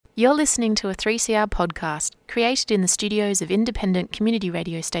You're listening to a 3CR podcast created in the studios of independent community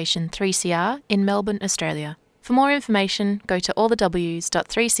radio station 3CR in Melbourne, Australia. For more information, go to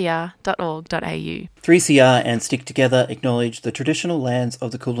allthews.3cr.org.au. 3CR and Stick Together acknowledge the traditional lands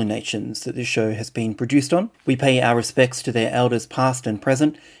of the Kulin Nations that this show has been produced on. We pay our respects to their elders past and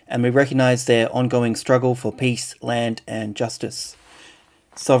present, and we recognise their ongoing struggle for peace, land and justice.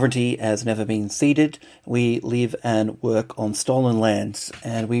 Sovereignty has never been ceded. We live and work on stolen lands,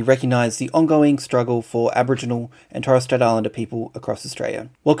 and we recognise the ongoing struggle for Aboriginal and Torres Strait Islander people across Australia.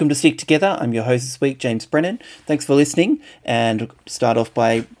 Welcome to Stick Together. I'm your host this week, James Brennan. Thanks for listening, and start off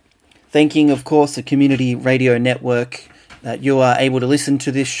by thanking, of course, the Community Radio Network that you are able to listen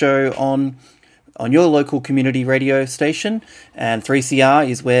to this show on your local community radio station, and 3CR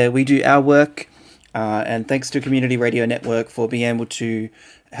is where we do our work. And thanks to Community Radio Network for being able to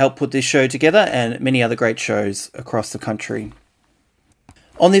help put this show together and many other great shows across the country.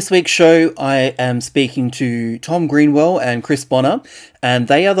 On this week's show, I am speaking to Tom Greenwell and Chris Bonner, and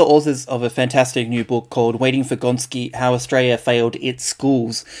they are the authors of a fantastic new book called Waiting for Gonski: How Australia Failed Its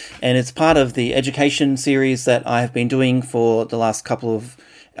Schools. And it's part of the education series that I have been doing for the last couple of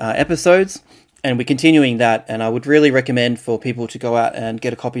episodes. And we're continuing that, and I would really recommend for people to go out and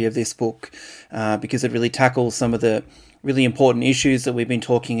get a copy of this book because it really tackles some of the really important issues that we've been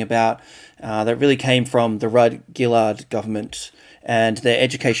talking about that really came from the Rudd-Gillard government and their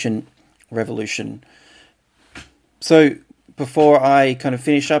education revolution. So before I kind of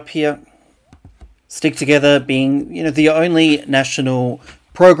finish up here, Stick Together being, the only national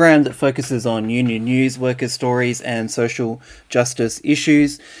program that focuses on union news, worker stories and social justice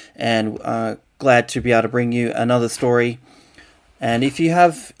issues, and glad to be able to bring you another story. And if you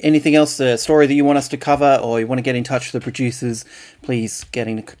have anything else, a story that you want us to cover, or you want to get in touch with the producers, please get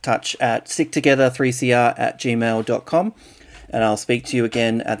in touch at sticktogether3cr@gmail.com, and I'll speak to you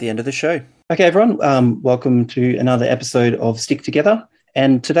again at the end of the show. Okay, everyone, welcome to another episode of Stick Together.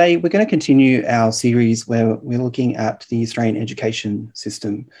 And today we're going to continue our series where we're looking at the Australian education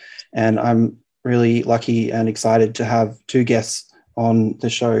system. And I'm really lucky and excited to have two guests on the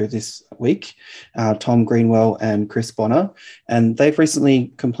show this week, Tom Greenwell and Chris Bonner. And they've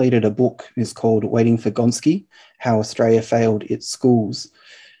recently completed a book. It's called Waiting for Gonski: How Australia Failed Its Schools.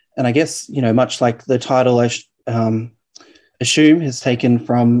 And I guess, much like the title I assume is taken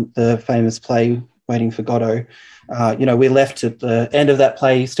from the famous play Waiting for Godot, we're left at the end of that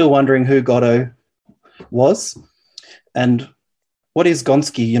play still wondering who Godot was. And what is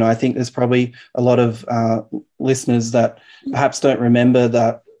Gonski? I think there's probably a lot of listeners that perhaps don't remember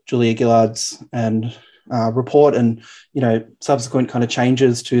that Julia Gillard's and report and, subsequent kind of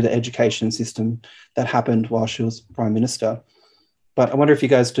changes to the education system that happened while she was Prime Minister. But I wonder if you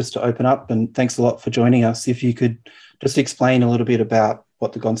guys, just to open up, and thanks a lot for joining us, if you could just explain a little bit about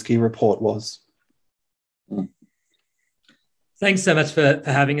what the Gonski report was. Thanks so much for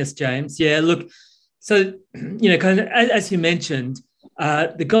having us, James. Yeah, look, so, kind of as you mentioned,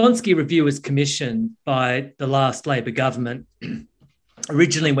 the Gonski Review was commissioned by the last Labor government,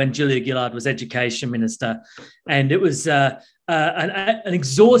 originally when Julia Gillard was Education Minister. And it was an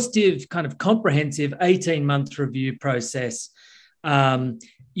exhaustive, kind of comprehensive 18-month review process,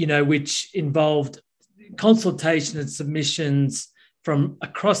 which involved consultation and submissions from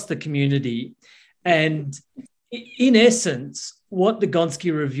across the community. And in essence, what the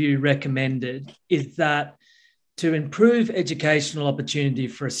Gonski Review recommended is that to improve educational opportunity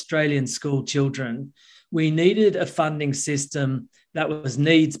for Australian school children, we needed a funding system that was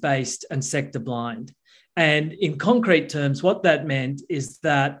needs-based and sector-blind. And in concrete terms, what that meant is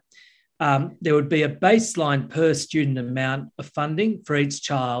that there would be a baseline per student amount of funding for each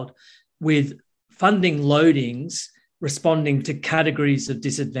child, with funding loadings responding to categories of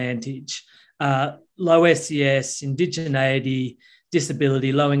disadvantage. Low SES, indigeneity,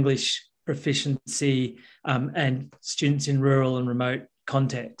 disability, low English proficiency, and students in rural and remote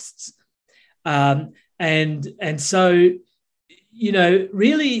contexts. And so,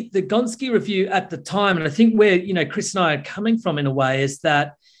 really the Gonski Review at the time, and I think where, Chris and I are coming from in a way, is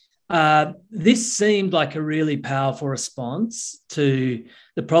that this seemed like a really powerful response to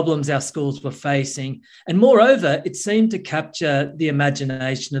the problems our schools were facing. And moreover, it seemed to capture the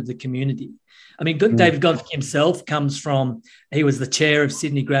imagination of the community. I mean, David Gonski himself he was the chair of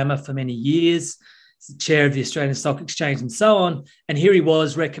Sydney Grammar for many years, chair of the Australian Stock Exchange and so on. And here he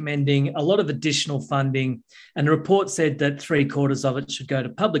was recommending a lot of additional funding. And the report said that 3/4 of it should go to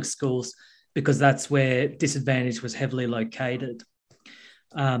public schools because that's where disadvantage was heavily located.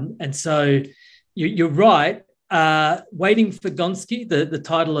 And so you're right. Waiting for Gonski, the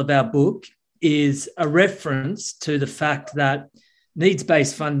title of our book, is a reference to the fact that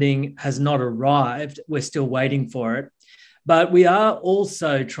needs-based funding has not arrived. We're still waiting for it. But we are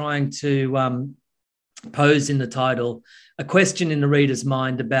also trying to pose in the title a question in the reader's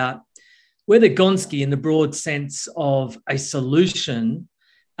mind about whether Gonski, in the broad sense of a solution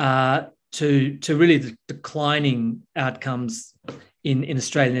to really the declining outcomes in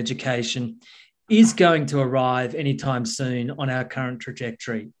Australian education, is going to arrive anytime soon on our current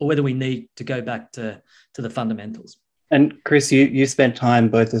trajectory, or whether we need to go back to the fundamentals. And Chris, you spent time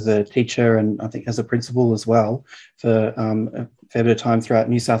both as a teacher and I think as a principal as well for a fair bit of time throughout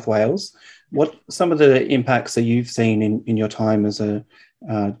New South Wales. What some of the impacts that you've seen in your time as a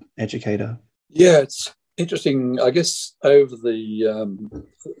educator? Yeah, it's interesting. I guess over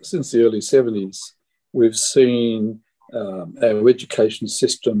since the early 70s, we've seen our education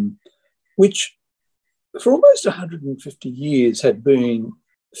system, which for almost 150 years had been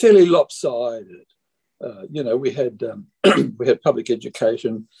fairly lopsided. We had we had public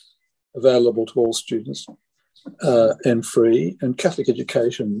education available to all students and free, and Catholic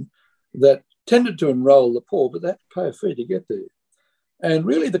education that tended to enrol the poor, but they had to pay a fee to get there. And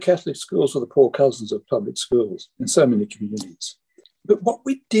really the Catholic schools were the poor cousins of public schools in so many communities. But what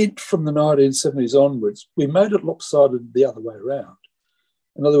we did from the 1970s onwards, we made it lopsided the other way around.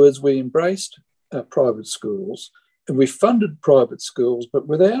 In other words, we embraced private schools and we funded private schools, but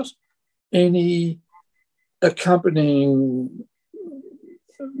without any accompanying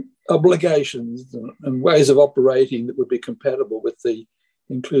obligations and ways of operating that would be compatible with the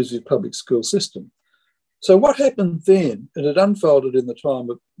inclusive public school system. So what happened then, and it unfolded in the time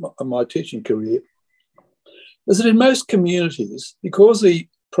of my teaching career, is that in most communities, because the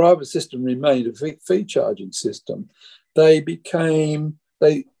private system remained a fee charging system, they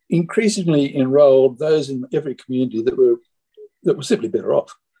increasingly enrolled those in every community that were simply better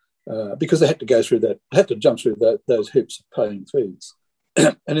off because they had to go through that, had to jump through those hoops of paying fees.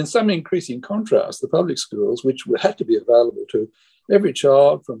 And in some increasing contrast, the public schools, which had to be available to every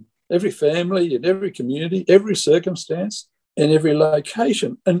child from every family in every community, every circumstance, and every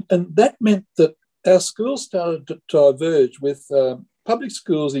location. And that meant that our schools started to diverge with public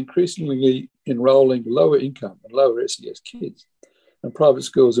schools increasingly enrolling lower income and lower SES kids, and private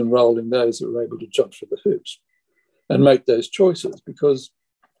schools enrolling those that were able to jump through the hoops and make those choices, because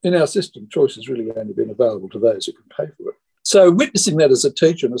in our system, choice has really only been available to those who can pay for it. So witnessing that as a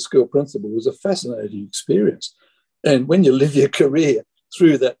teacher and a school principal was a fascinating experience. And when you live your career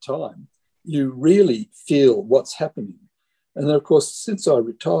through that time, you really feel what's happening. And then, of course, since I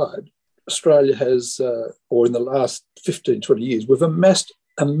retired, Australia has, or in the last 15, 20 years, we've amassed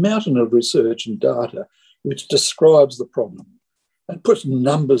a mountain of research and data which describes the problem and puts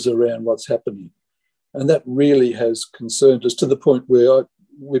numbers around what's happening. And that really has concerned us to the point where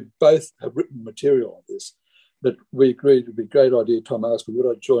we both have written material on this. But we agreed it would be a great idea. Tom asked me,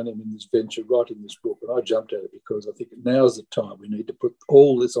 would I join him in this venture, writing this book? And I jumped at it because I think now's the time we need to put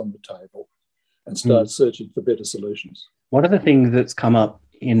all this on the table and start searching for better solutions. One of the things that's come up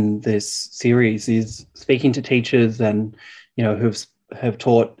in this series is speaking to teachers and, who have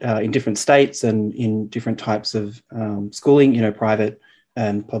taught in different states and in different types of schooling, private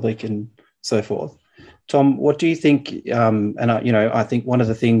and public and so forth. Tom, what do you think? I think one of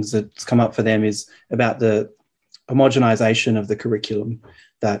the things that's come up for them is about the homogenisation of the curriculum,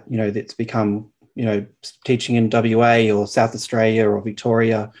 that, that's become, teaching in WA or South Australia or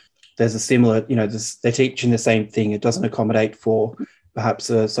Victoria, there's a similar, they're teaching the same thing. It doesn't accommodate for perhaps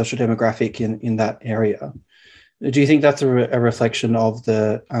a social demographic in that area. Do you think that's a reflection of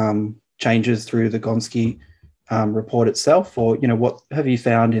the changes through the Gonski report itself, or, what have you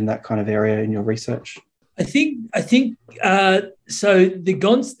found in that kind of area in your research? I think so.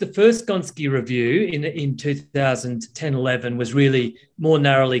 The first Gonski review in 2010-11 was really more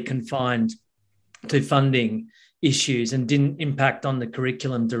narrowly confined to funding issues and didn't impact on the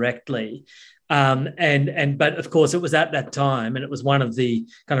curriculum directly. But of course, it was at that time, and it was one of the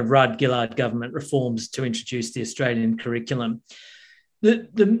kind of Rudd-Gillard government reforms to introduce the Australian curriculum.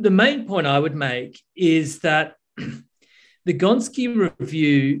 The main point I would make is that the Gonski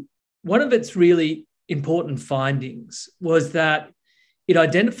review, one of its really important findings was that it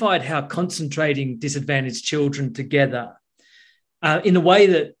identified how concentrating disadvantaged children together in the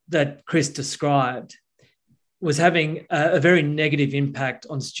way that Chris described was having a very negative impact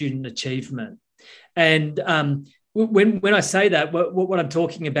on student achievement. And when I say that, what I'm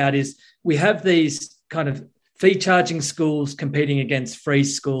talking about is we have these kind of fee-charging schools competing against free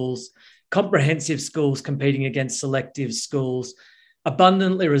schools, comprehensive schools competing against selective schools,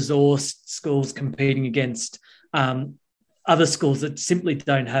 abundantly resourced schools competing against other schools that simply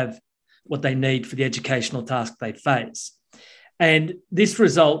don't have what they need for the educational task they face. And this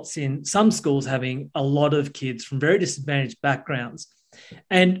results in some schools having a lot of kids from very disadvantaged backgrounds.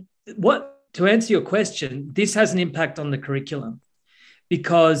 And to answer your question, this has an impact on the curriculum,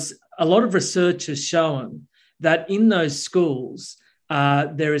 because a lot of research has shown that in those schools,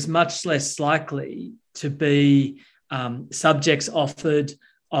 there is much less likely to be subjects offered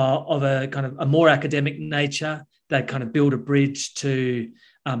of a kind of a more academic nature that kind of build a bridge to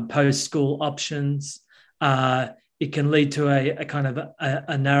post-school options. It can lead to a kind of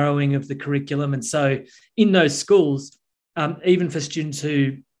a narrowing of the curriculum. And so in those schools, even for students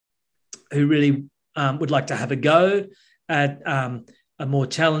who really would like to have a go at a more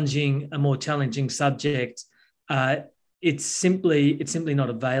challenging subject, it's simply not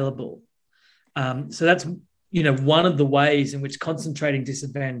available. So that's one of the ways in which concentrating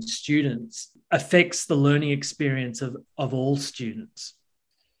disadvantaged students affects the learning experience of all students.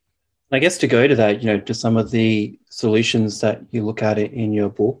 I guess to go to that, to some of the solutions that you look at it in your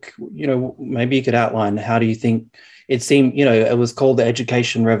book, maybe you could outline how do you think it seemed, it was called the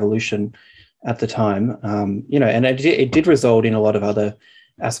education revolution at the time, and it did result in a lot of other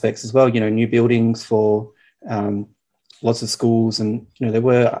aspects as well, new buildings for lots of schools, and, there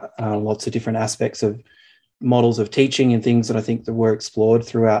were lots of different aspects of models of teaching and things that I think that were explored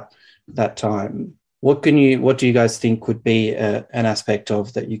throughout that time. What do you guys think would be an aspect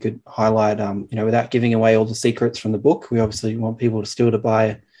of that you could highlight, without giving away all the secrets from the book? We obviously want people to buy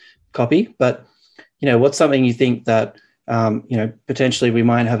a copy, but, what's something you think that, potentially we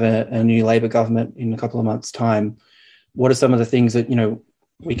might have a new Labor government in a couple of months' time. What are some of the things that,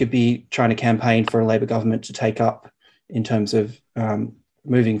 we could be trying to campaign for a Labor government to take up in terms of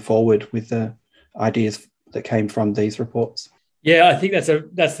moving forward with the ideas that came from these reports? Yeah, I think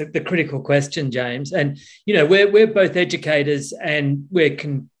that's the critical question, James. And we're both educators, and we're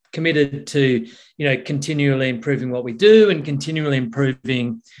committed to continually improving what we do and continually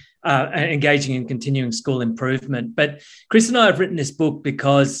improving and engaging in continuing school improvement. But Chris and I have written this book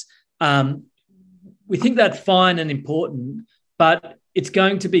because we think that's fine and important, but it's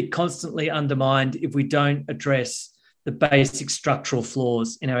going to be constantly undermined if we don't address the basic structural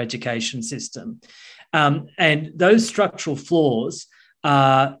flaws in our education system. And those structural flaws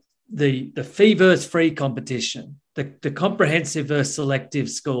are the fee versus free competition, the comprehensive versus selective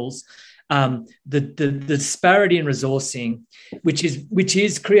schools, the disparity in resourcing, which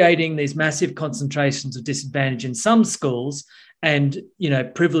is creating these massive concentrations of disadvantage in some schools and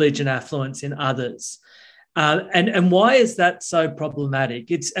privilege and affluence in others. And why is that so problematic?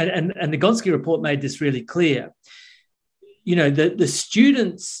 And the Gonski report made this really clear. The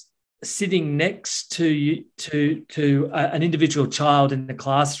students sitting next to an individual child in the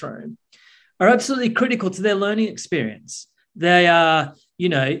classroom are absolutely critical to their learning experience. They are,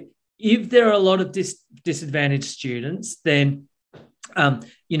 if there are a lot of disadvantaged students, then,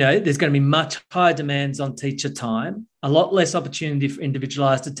 there's going to be much higher demands on teacher time, a lot less opportunity for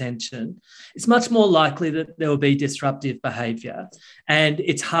individualized attention. It's much more likely that there will be disruptive behavior, and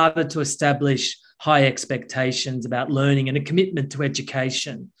it's harder to establish high expectations about learning and a commitment to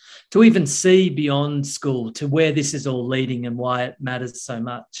education, to even see beyond school to where this is all leading and why it matters so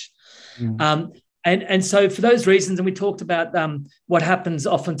much. And so for those reasons, and we talked about what happens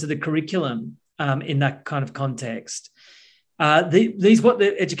often to the curriculum in that kind of context, these what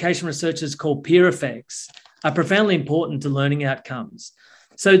the education researchers call peer effects are profoundly important to learning outcomes.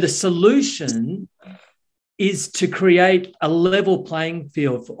 So the solution is to create a level playing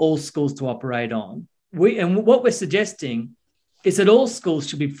field for all schools to operate on. What we're suggesting is that all schools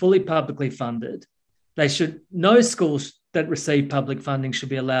should be fully publicly funded. No schools that receive public funding should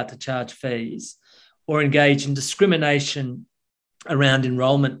be allowed to charge fees or engage in discrimination around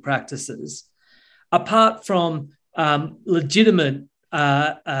enrolment practices, apart from legitimate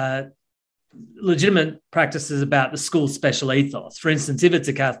practices about the school's special ethos. For instance, if it's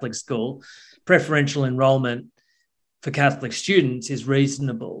a Catholic school, preferential enrolment for Catholic students is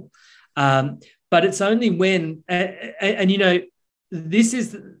reasonable. But it's only when,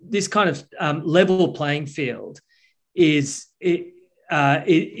 this kind of level playing field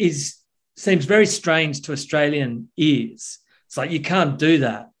seems very strange to Australian ears. It's like, you can't do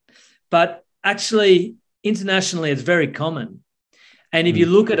that. But actually, internationally, it's very common. And if you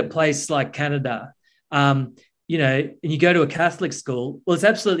look at a place like Canada, and you go to a Catholic school, well, it's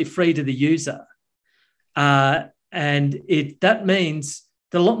absolutely free to the user. And that means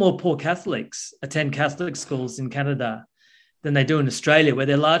that a lot more poor Catholics attend Catholic schools in Canada than they do in Australia, where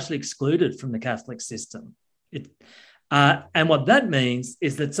they're largely excluded from the Catholic system. And what that means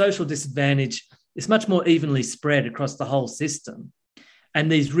is that social disadvantage is much more evenly spread across the whole system. And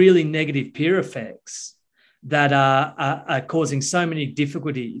these really negative peer effects that are causing so many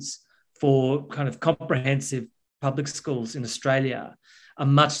difficulties for kind of comprehensive public schools in Australia are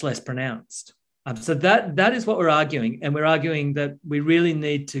much less pronounced. So that is what we're arguing. And we're arguing that we really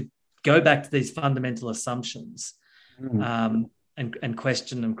need to go back to these fundamental assumptions and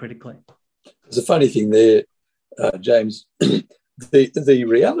question them critically. There's a funny thing there, James. The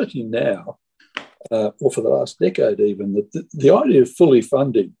reality now, or for the last decade even, that the idea of fully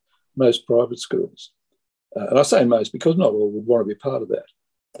funding most private schools, and I say most because not all would want to be part of that,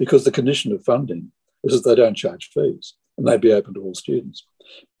 because the condition of funding is that they don't charge fees and they'd be open to all students.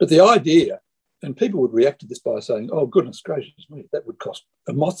 But the idea, and people would react to this by saying, oh, goodness gracious me, that would cost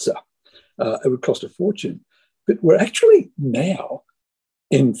a mozza. It would cost a fortune. But we're actually now,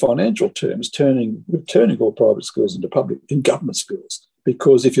 in financial terms, turning all private schools into government schools.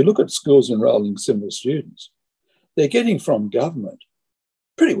 Because if you look at schools enrolling similar students, they're getting from government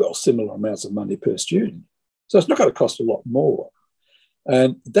pretty well similar amounts of money per student. So it's not going to cost a lot more.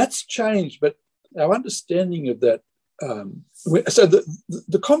 And that's changed, but our understanding of that, so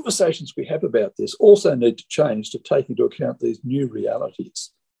the conversations we have about this also need to change to take into account these new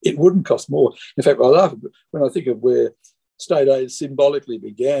realities. It wouldn't cost more. In fact, I laugh when I think of where state aid symbolically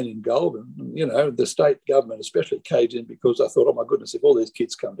began in Goulburn. You know, the state government especially caved in because I thought, oh my goodness, if all these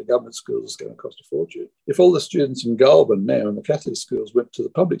kids come to government schools, it's going to cost a fortune. If all the students in Goulburn now in the Catholic schools went to the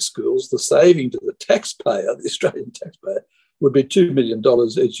public schools, the saving to the taxpayer, the Australian taxpayer, would be $2 million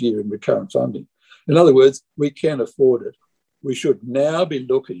each year in recurrent funding. In other words, we can afford it. We should now be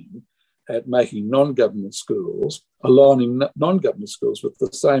looking at making non-government schools, aligning non-government schools with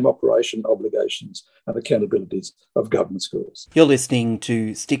the same operation obligations and accountabilities of government schools. You're listening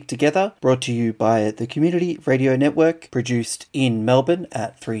to Stick Together, brought to you by the Community Radio Network, produced in Melbourne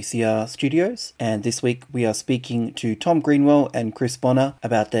at 3CR Studios. And this week we are speaking to Tom Greenwell and Chris Bonner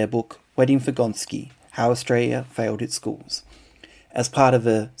about their book, Waiting for Gonski, How Australia Failed Its Schools, as part of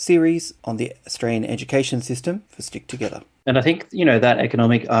a series on the Australian education system for Stick Together. And I think, that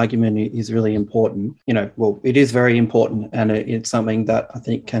economic argument is really important. It is very important, and it's something that I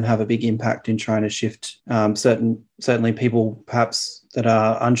think can have a big impact in trying to shift certainly people perhaps that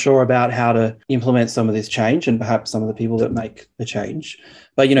are unsure about how to implement some of this change, and perhaps some of the people that make the change.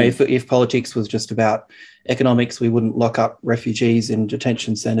 But, if politics was just about economics, we wouldn't lock up refugees in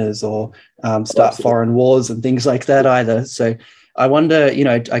detention centres or start foreign wars and things like that either. So I wonder,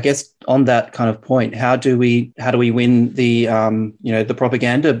 I guess on that kind of point, how do we win the, the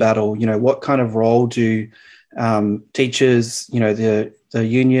propaganda battle? What kind of role do teachers, the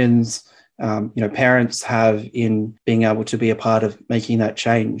unions, parents have in being able to be a part of making that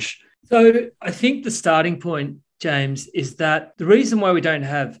change? So I think the starting point, James, is that the reason why we don't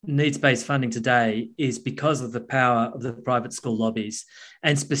have needs-based funding today is because of the power of the private school lobbies,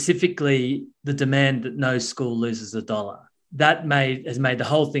 and specifically the demand that no school loses a dollar. That has made the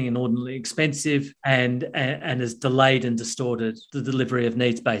whole thing inordinately expensive and has delayed and distorted the delivery of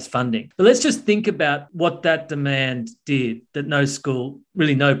needs-based funding. But let's just think about what that demand did, that no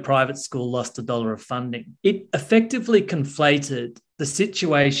private school lost a dollar of funding. It effectively conflated the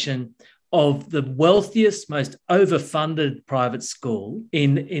situation of the wealthiest, most overfunded private school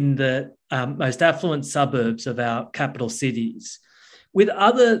in the most affluent suburbs of our capital cities with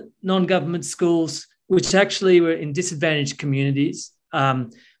other non-government schools which actually were in disadvantaged communities,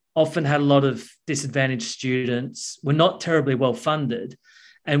 often had a lot of disadvantaged students, were not terribly well funded,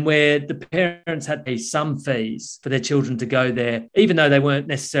 and where the parents had to pay some fees for their children to go there, even though they weren't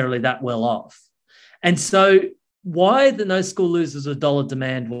necessarily that well off. And so why the No School Loses a Dollar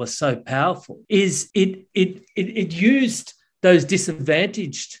demand was so powerful is it used those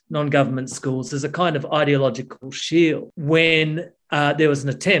disadvantaged non-government schools as a kind of ideological shield when there was an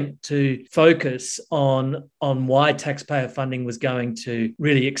attempt to focus on why taxpayer funding was going to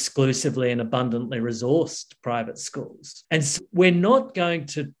really exclusively and abundantly resourced private schools. And so we're not going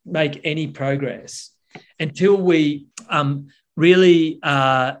to make any progress until we really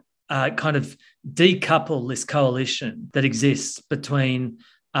kind of decouple this coalition that exists between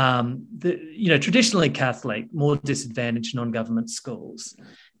traditionally Catholic, more disadvantaged non-government schools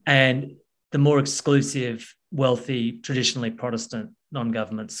and the more exclusive, wealthy, traditionally Protestant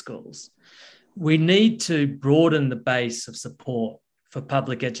non-government schools. We need to broaden the base of support for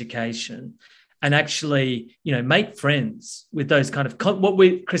public education and actually, make friends with those kind of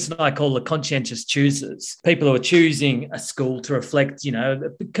what Chris and I call the conscientious choosers, people who are choosing a school to reflect,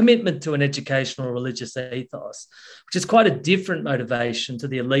 the commitment to an educational or religious ethos, which is quite a different motivation to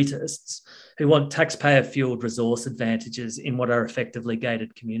the elitists who want taxpayer-fueled resource advantages in what are effectively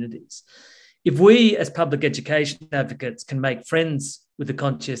gated communities. If we, as public education advocates, can make friends with the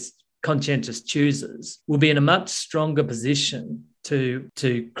conscientious choosers will be in a much stronger position to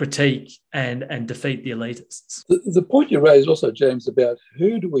critique and defeat the elitists. The point you raised also, James, about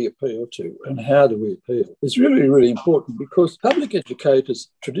who do we appeal to and how do we appeal is really, really important, because public educators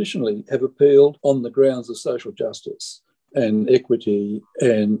traditionally have appealed on the grounds of social justice and equity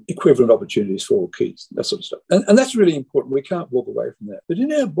and equivalent opportunities for all kids, that sort of stuff. And that's really important. We can't walk away from that. But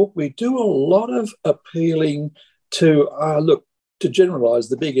in our book, we do a lot of appealing to, to generalise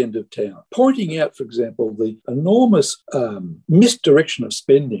the big end of town, pointing out, for example, the enormous misdirection of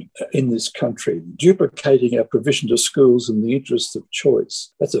spending in this country, duplicating our provision to schools in the interests of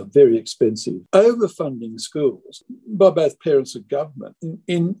choice. That's a very expensive. Overfunding schools by both parents and government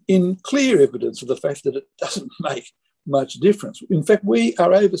in clear evidence of the fact that it doesn't make much difference. In fact, we are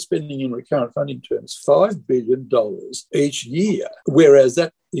overspending in recurrent funding terms $5 billion each year, whereas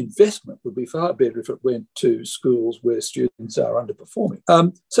that investment would be far better if it went to schools where students are underperforming.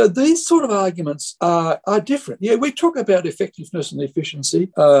 So these sort of arguments are different. Yeah, we talk about effectiveness and efficiency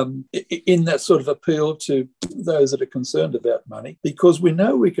in that sort of appeal to those that are concerned about money, because we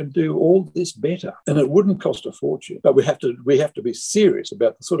know we can do all this better and it wouldn't cost a fortune. But we have to be serious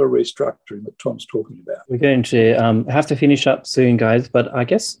about the sort of restructuring that Tom's talking about. We're going to have to finish up soon, guys, but I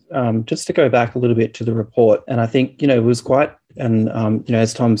guess just to go back a little bit to the report, and I think, it was quite, and,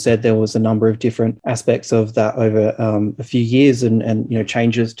 as Tom said, there was a number of different aspects of that over a few years and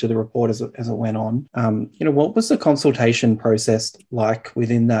changes to the report as it went on. What was the consultation process like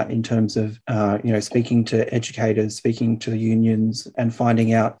within that in terms of, speaking to educators, speaking to the unions and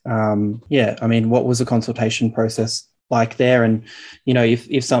finding out, what was the consultation process like there? And,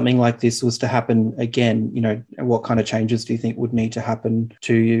 if something like this was to happen again, what kind of changes do you think would need to happen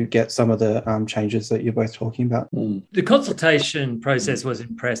to get some of the changes that you're both talking about? The consultation process was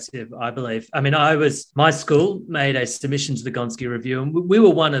impressive, I believe. My school made a submission to the Gonski Review, and we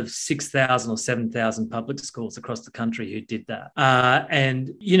were one of 6,000 or 7,000 public schools across the country who did that.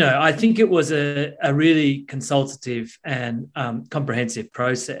 I think it was a really consultative and comprehensive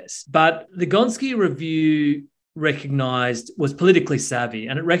process. But the Gonski Review was politically savvy,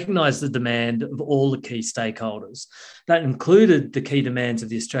 and it recognised the demand of all the key stakeholders. That included the key demands of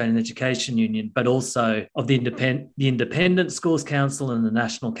the Australian Education Union, but also of the Independent Schools Council and the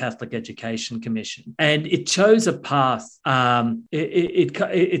National Catholic Education Commission. And it chose a path.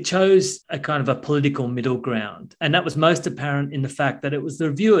 It chose a kind of a political middle ground, and that was most apparent in the fact that it was the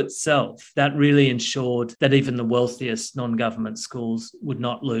review itself that really ensured that even the wealthiest non-government schools would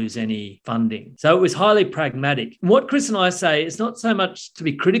not lose any funding. So it was highly pragmatic. What Chris and I say is not so much to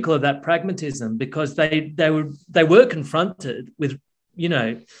be critical of that pragmatism, because they were confronted with,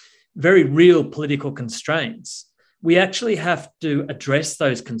 very real political constraints. We actually have to address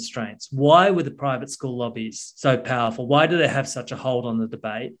those constraints. Why were the private school lobbies so powerful? Why do they have such a hold on the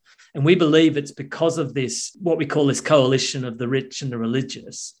debate? And we believe it's because of this, what we call this coalition of the rich and the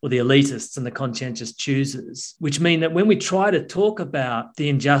religious, or the elitists and the conscientious choosers, which mean that when we try to talk about the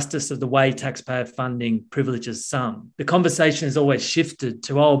injustice of the way taxpayer funding privileges some, the conversation is always shifted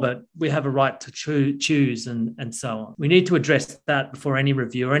to, but we have a right to choose and so on. We need to address that before any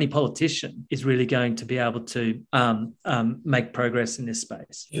review or any politician is really going to be able to make progress in this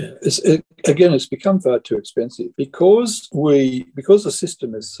space. Yeah, it's become far too expensive because the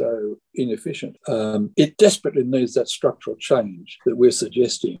system is so inefficient. It desperately needs that structural change that we're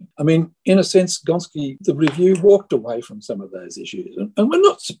suggesting. In a sense, Gonski, the review, walked away from some of those issues, and we're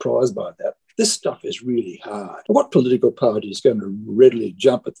not surprised by that. This stuff is really hard. What political party is going to readily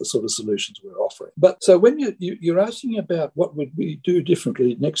jump at the sort of solutions we're offering? But so when you're asking about what would we do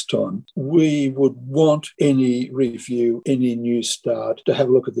differently next time, we would want any review, any new start to have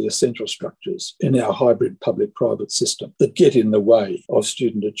a look at the essential structures in our hybrid public-private system that get in the way of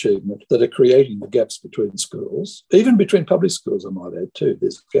student achievement, that are creating the gaps between schools, even between public schools, I might add too.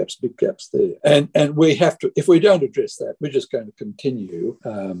 There's gaps, big gaps there. And we have to, if we don't address that, we're just going to continue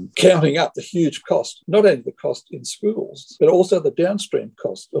counting up the huge cost, not only the cost in schools, but also the downstream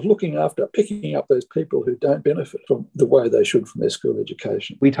cost of looking after, picking up those people who don't benefit from the way they should from their school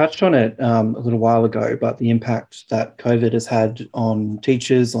education. We touched on it a little while ago, but the impact that COVID has had on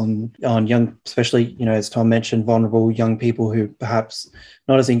teachers, on young, especially, as Tom mentioned, vulnerable young people who perhaps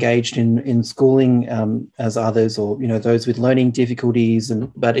not as engaged in schooling as others, or, those with learning difficulties.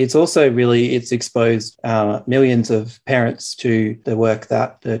 But it's also it's exposed millions of parents to the work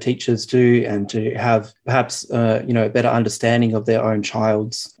that the teachers do to, and to have perhaps, a better understanding of their own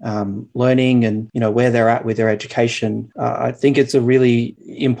child's learning and, where they're at with their education. I think it's a really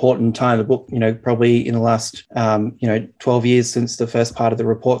important time. The book, probably in the last, 12 years since the first part of the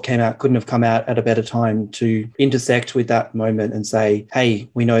report came out, couldn't have come out at a better time to intersect with that moment and say, hey,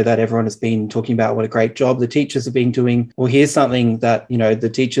 we know that everyone has been talking about what a great job the teachers have been doing. Well, here's something that, the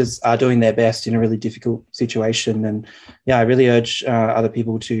teachers are doing their best in a really difficult situation. And yeah, I really urge other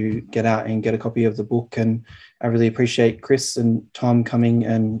people to get out and get a copy of the book. And I really appreciate Chris and Tom coming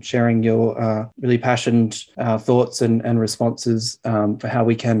and sharing your really passionate thoughts and responses for how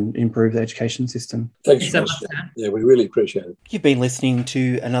we can improve the education system. Thanks so much. Yeah, we really appreciate it. You've been listening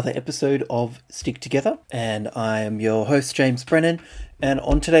to another episode of Stick Together, and I am your host, James Brennan. And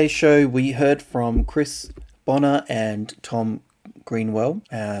on today's show, we heard from Chris Bonner and Tom Greenwell,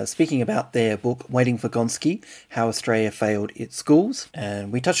 speaking about their book, Waiting for Gonski, How Australia Failed Its Schools.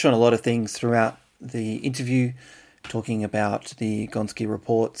 And we touched on a lot of things throughout the interview, talking about the Gonski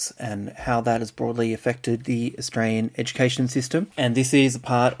reports and how that has broadly affected the Australian education system. And this is a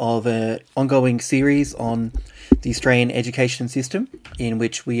part of an ongoing series on the Australian education system, in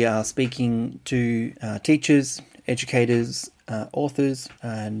which we are speaking to teachers, educators, authors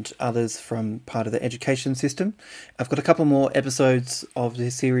and others from part of the education system. I've got a couple more episodes of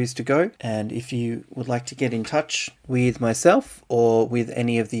this series to go, and if you would like to get in touch with myself or with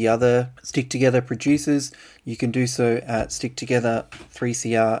any of the other Stick Together producers, you can do so at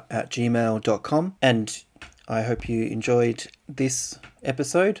sticktogether3cr@gmail.com. And I hope you enjoyed this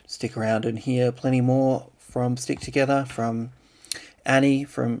episode. Stick around and hear plenty more from Stick Together, from Annie,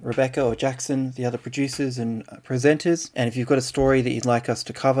 from Rebecca or Jackson, the other producers and presenters. And if you've got a story that you'd like us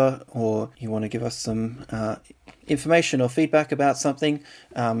to cover, or you want to give us some information or feedback about something,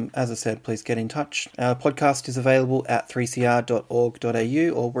 as I said, please get in touch. Our podcast is available at 3cr.org.au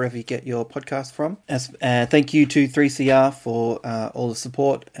or wherever you get your podcast from. Thank you to 3CR for all the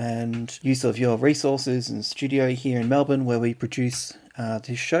support and use of your resources and studio here in Melbourne, where we produce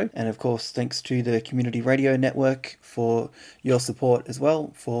this show. And of course, thanks to the Community Radio Network for your support as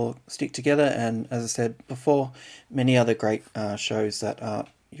well for Stick Together. And as I said before, many other great shows that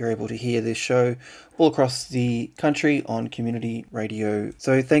you're able to hear this show all across the country on community radio.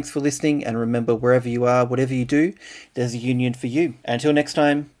 So thanks for listening, and remember, wherever you are, whatever you do, there's a union for you. Until next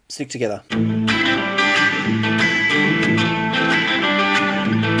time, stick together.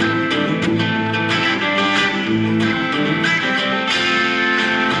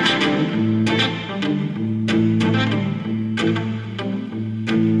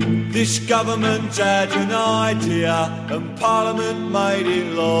 This government had an idea and Parliament made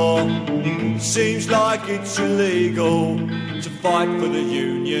it law. It seems like it's illegal to fight for the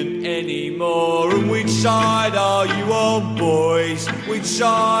union anymore. And which side are you on, boys? Which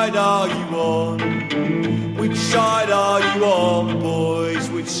side are you on? Which side are you on, boys?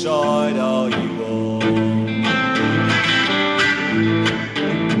 Which side are you on?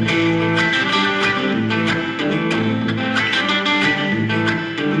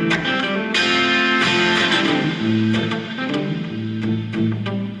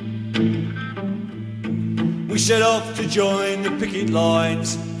 We set off to join the picket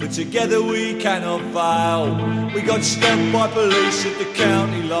lines, but together we cannot fail. We got stopped by police at the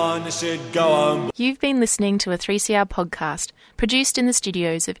county line. They said, go home. You've been listening to a 3CR podcast produced in the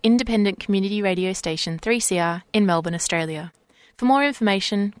studios of independent community radio station 3CR in Melbourne, Australia. For more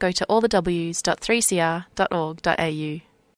information, go to allthews.3cr.org.au.